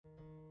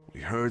We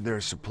heard there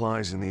are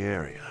supplies in the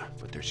area,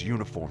 but there's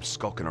uniforms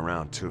skulking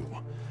around too.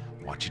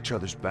 Watch each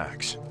other's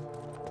backs.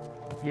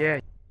 Yeah.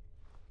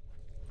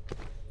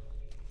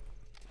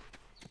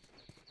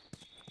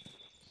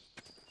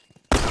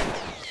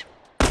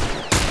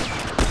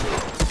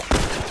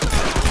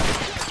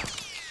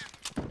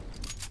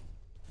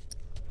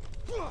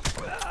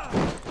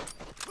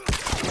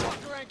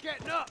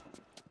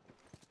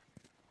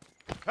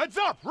 Heads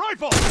up!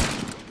 Rifle!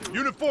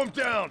 Uniform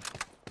down!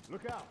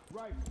 Look out!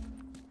 Right!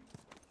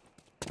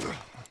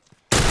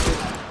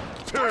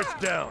 Turret's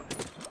down!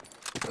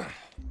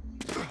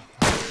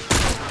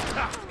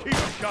 Keep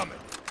them coming!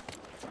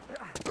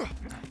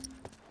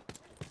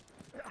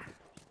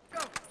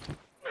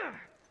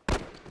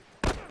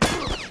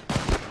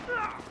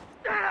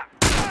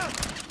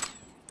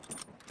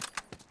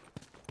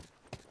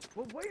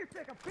 Well, wait a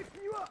sec, I'm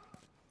fixing you up!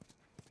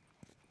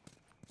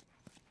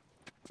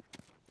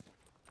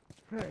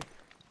 Hey,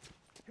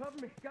 cover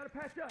me, gotta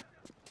patch up.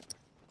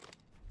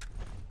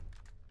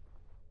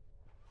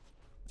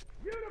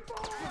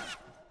 Uniform!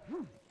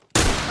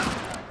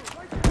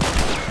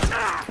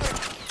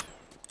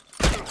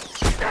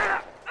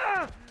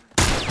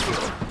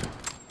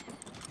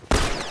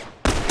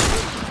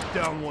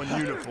 Down one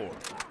uniform.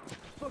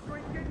 Fucker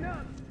ain't getting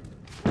up.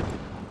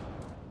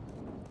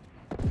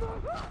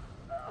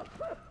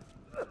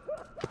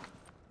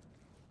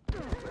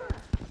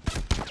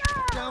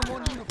 Down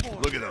one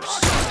uniform. Look at those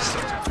sons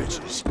of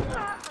bitches.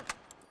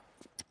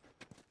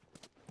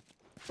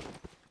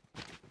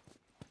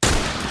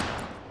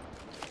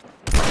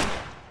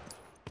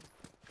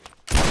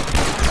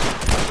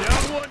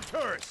 Down one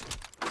tourist.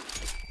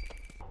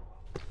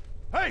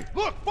 Hey,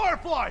 look,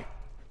 Firefly!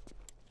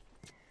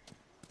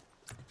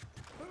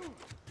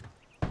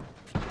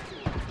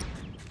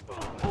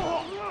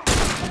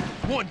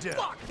 One down.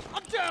 Fuck!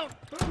 I'm down!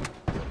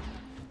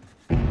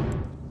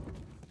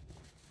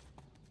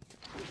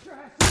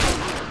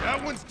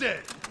 That one's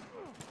dead.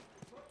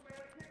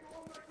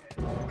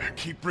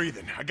 Keep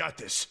breathing. I got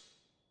this.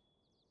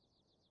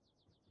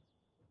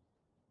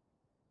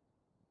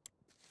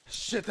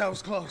 Shit, that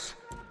was close.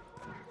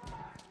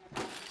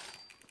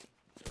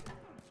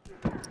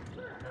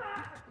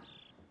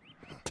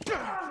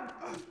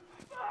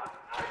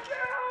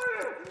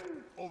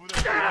 Over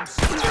there.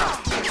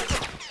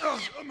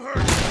 I'm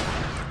hurt.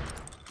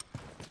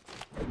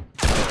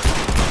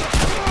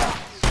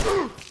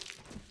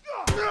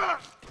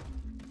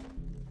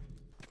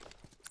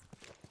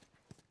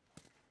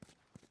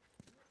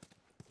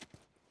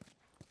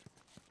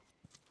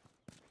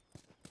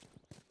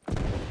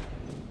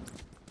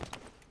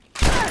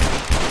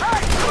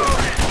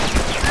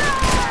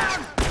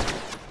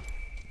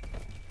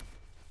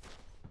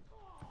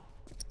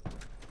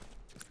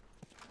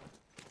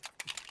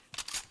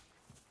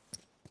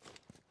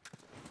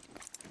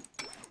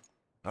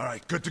 All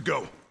right, good to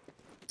go.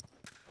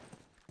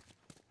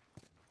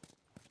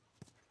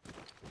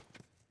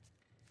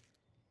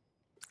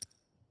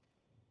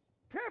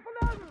 Careful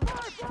now, the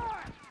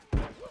Firefly!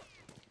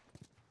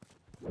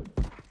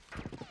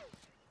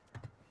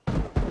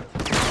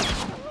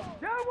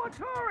 Down one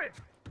turret!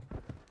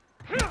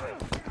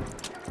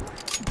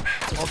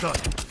 All done.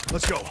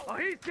 Let's go. Oh,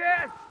 he's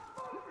dead!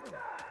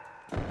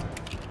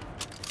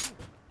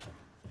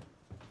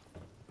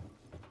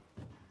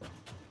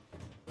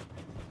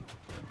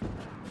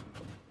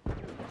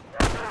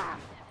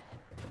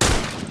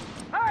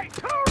 Hey,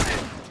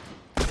 turret!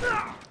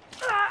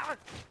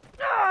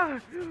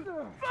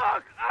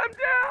 Fuck, I'm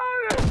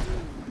down!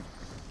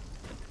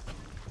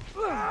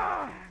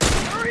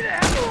 Hurry the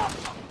hell up!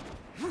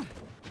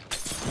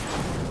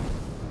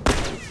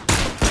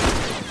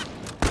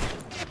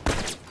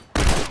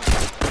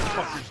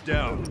 Fucker's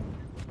down.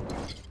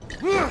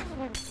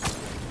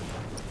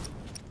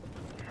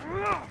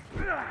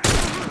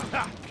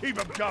 Ha, keep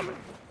him coming.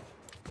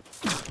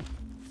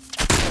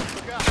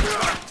 Look out!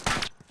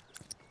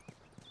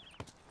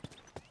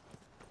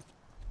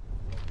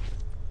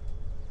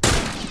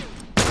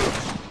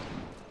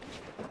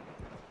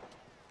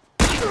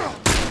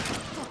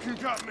 Fucking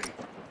got me.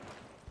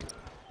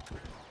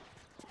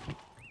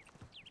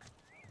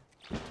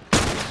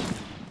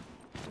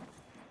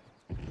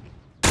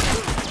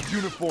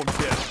 Uniform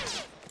dead.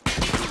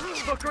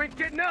 Fucker ain't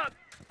getting up!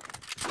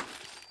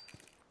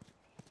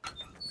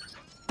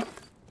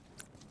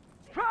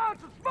 Trying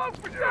some smoke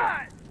for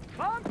size!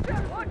 Bomb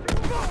set, watch your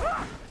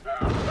smoke!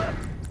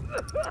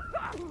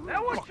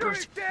 That one sure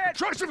is dead!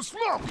 Try some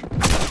smoke!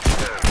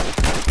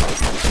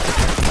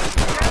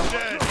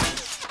 Dead.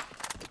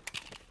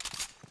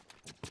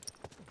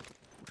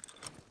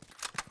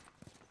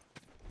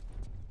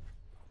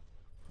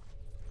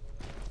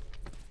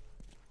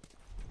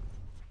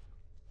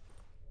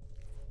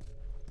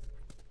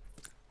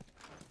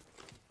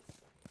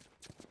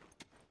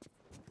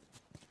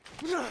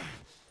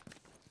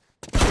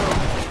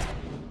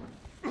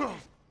 Oh,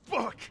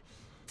 fuck!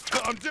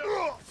 I'm dead!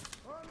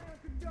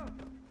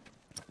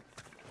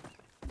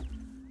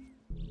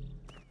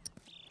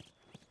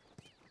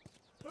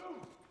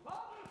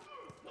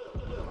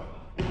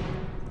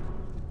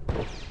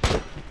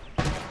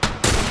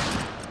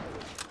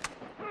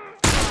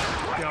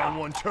 Down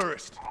one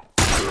tourist.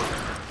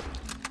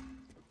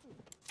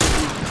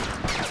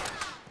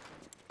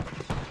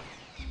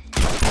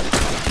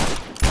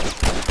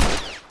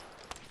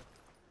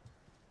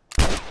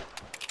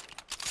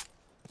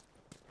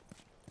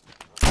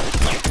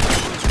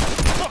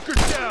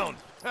 Fucker's down!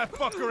 That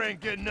fucker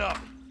ain't getting up!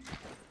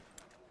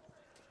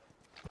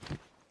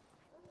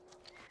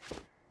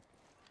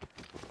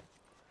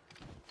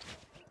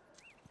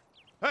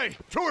 Hey,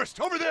 tourist,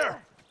 over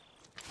there!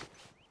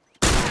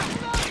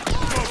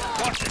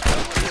 Watch it!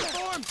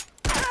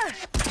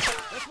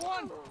 That's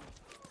one!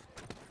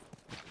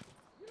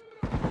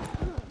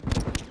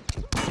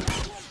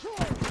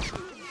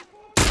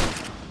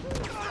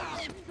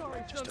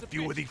 Just a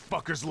few of these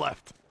fuckers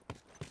left.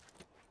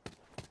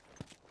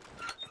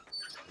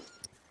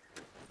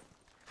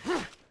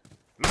 Look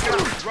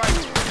out,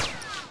 right!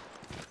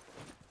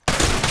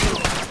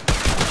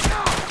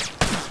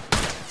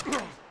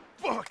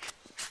 Fuck!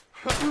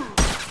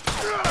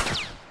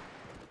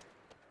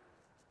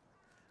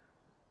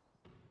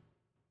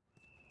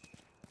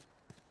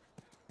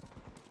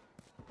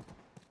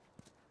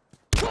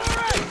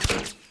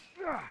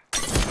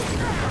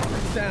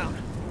 Down.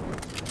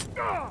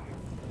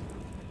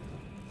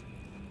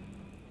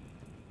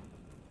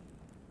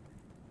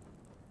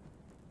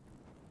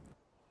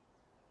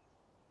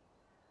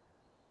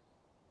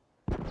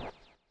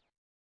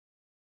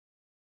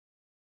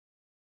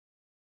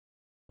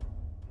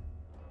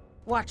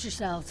 Watch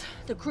yourselves.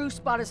 The crew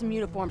spotted some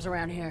uniforms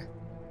around here.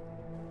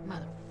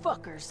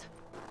 Motherfuckers.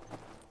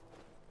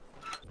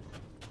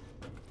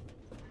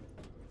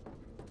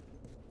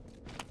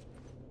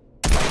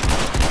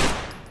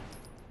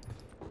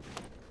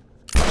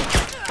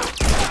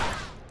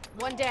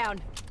 One down.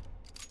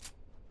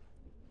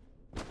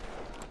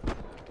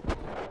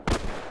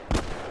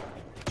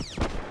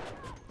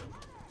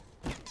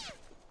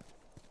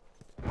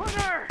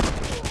 Hunter!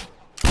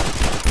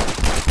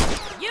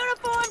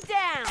 Uniform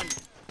down!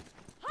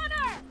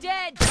 Hunter!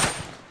 Dead!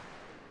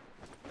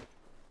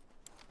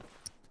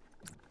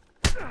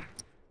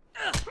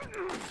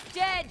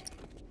 Dead!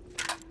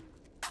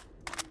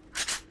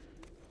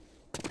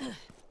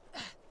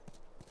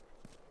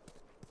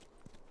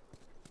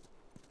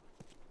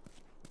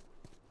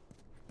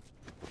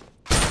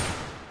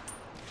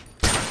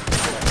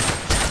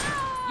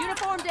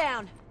 Uniform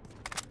down!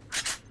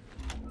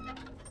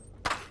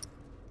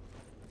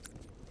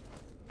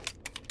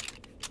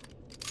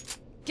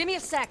 Give me a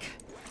sec.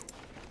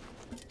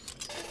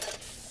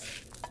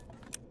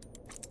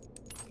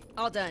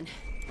 All done.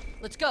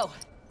 Let's go.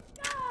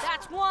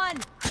 That's one!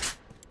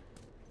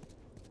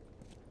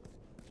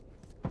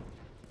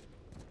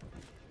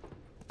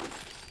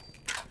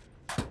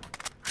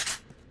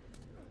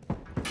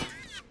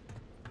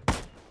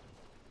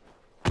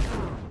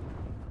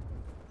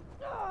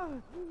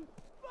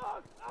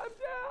 Fuck! I'm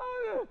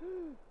down!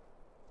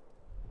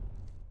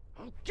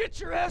 Oh, get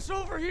your ass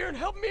over here and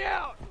help me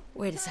out!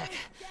 Wait a sec.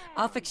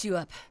 I'll fix you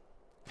up.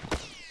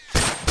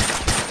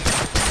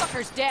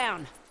 Fucker's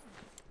down!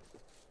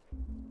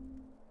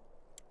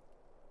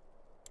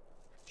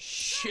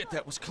 Shit,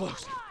 that was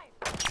close.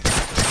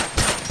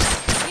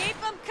 Keep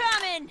them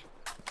coming!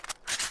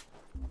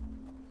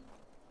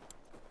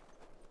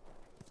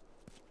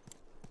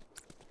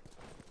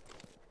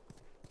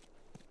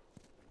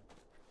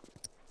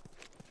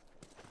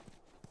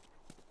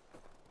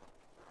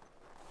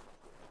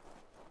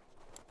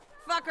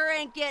 Fucker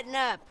ain't getting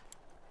up.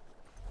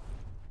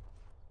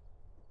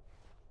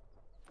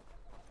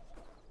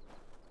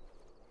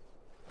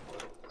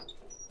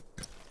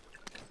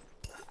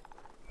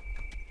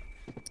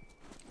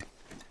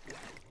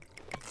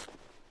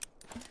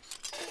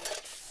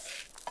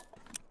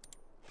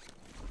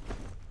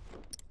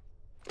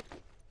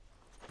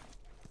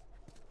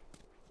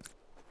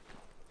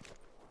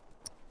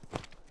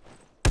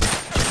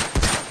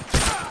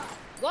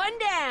 One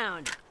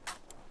down.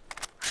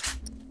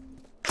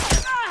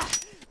 Ah,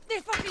 they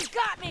fucking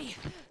got me.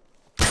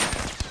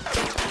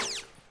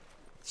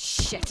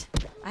 Shit.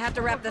 I have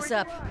to wrap this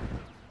up.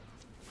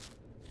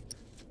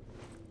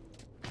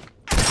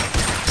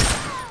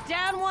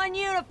 Down one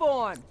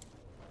uniform.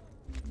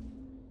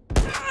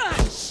 Ah,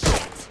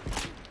 shit.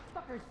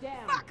 Fucker's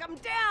down. Fuck, I'm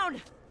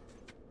down.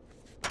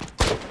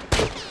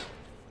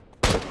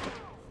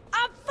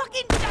 I'm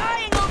fucking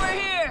dying over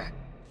here.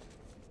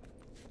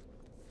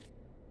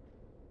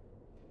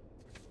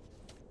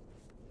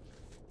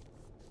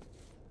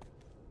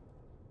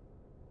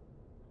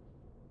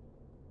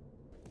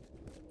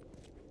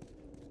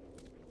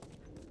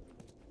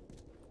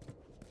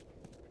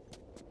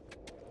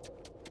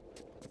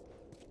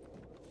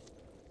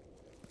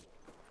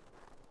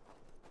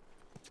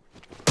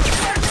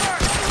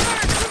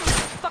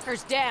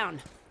 Fucker's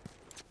down.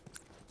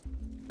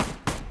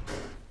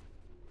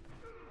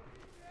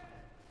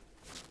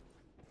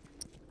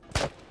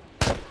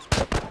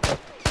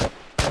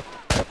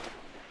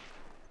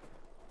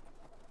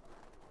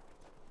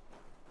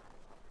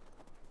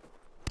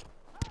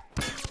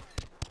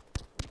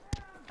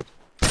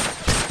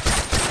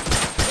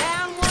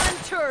 Down one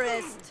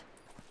tourist.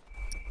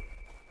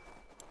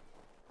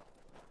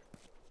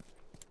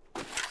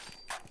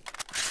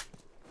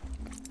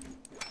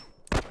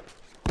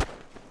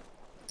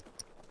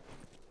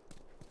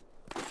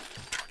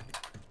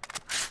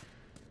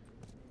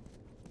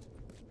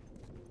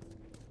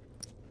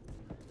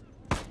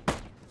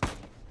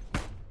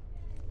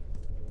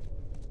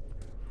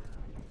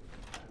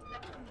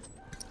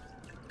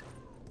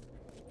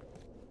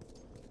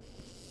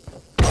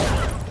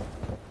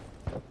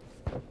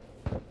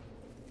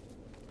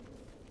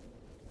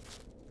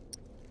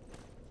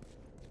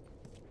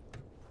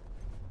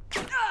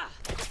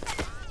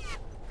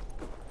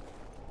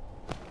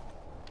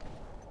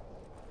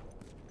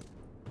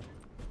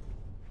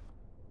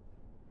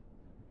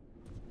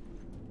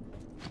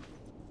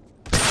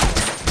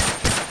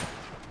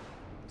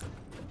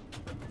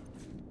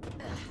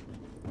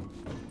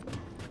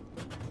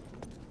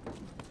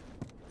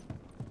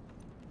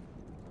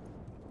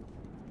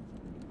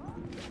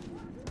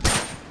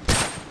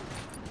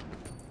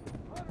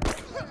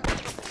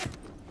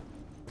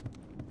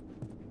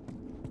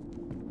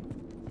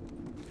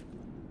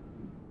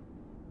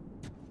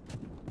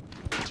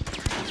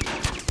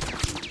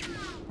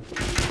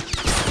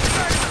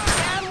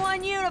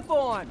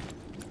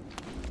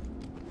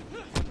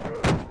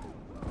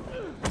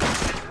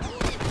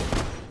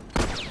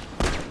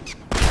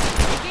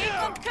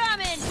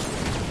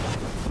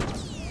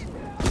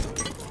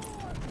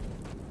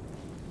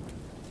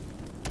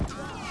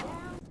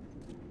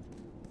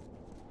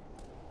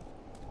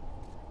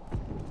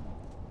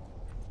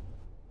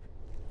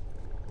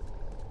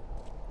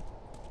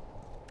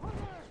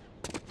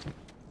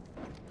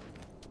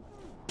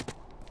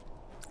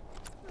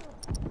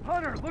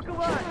 Hunter, look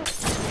alive!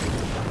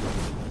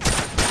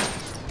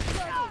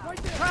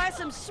 Try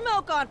some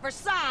smoke on for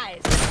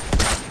size!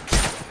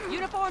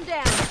 Uniform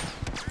down!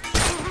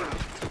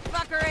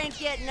 Fucker ain't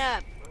getting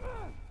up!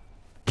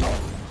 Just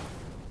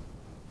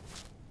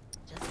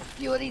a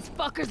few of these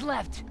fuckers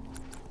left!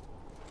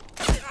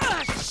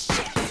 Ah,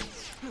 shit!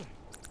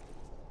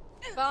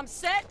 Bomb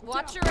set,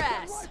 watch your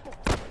ass!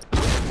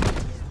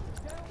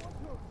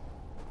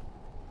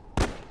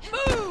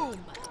 Boom!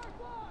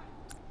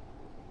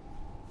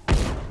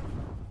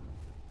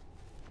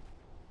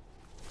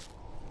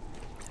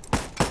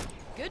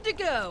 Good to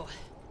go.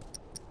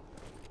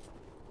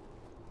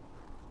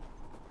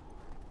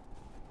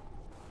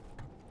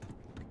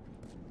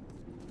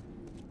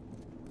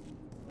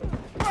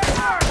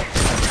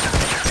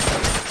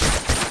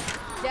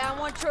 Down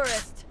one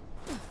tourist.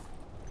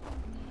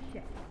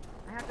 Shit.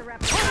 I have to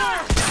wrap it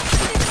up.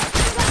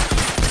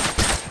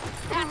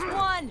 That's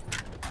one.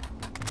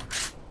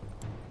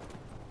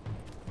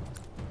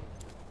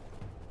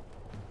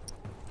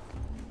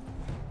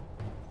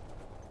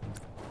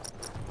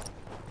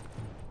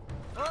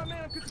 All right,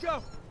 man, I'm good to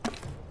go.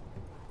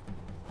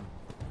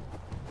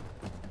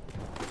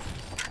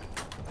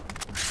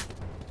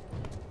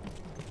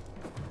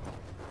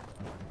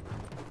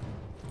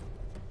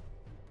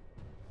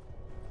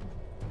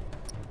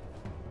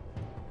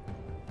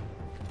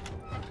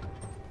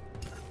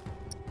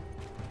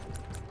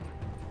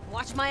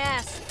 Watch my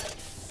ass.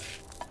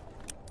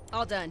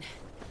 All done.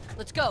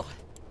 Let's go.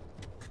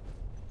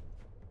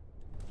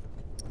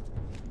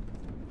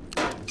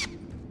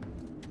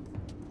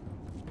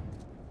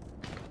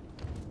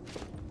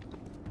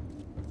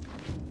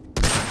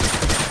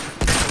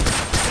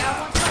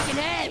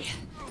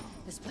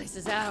 This place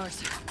is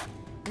ours.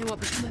 They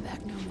won't be coming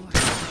back no more.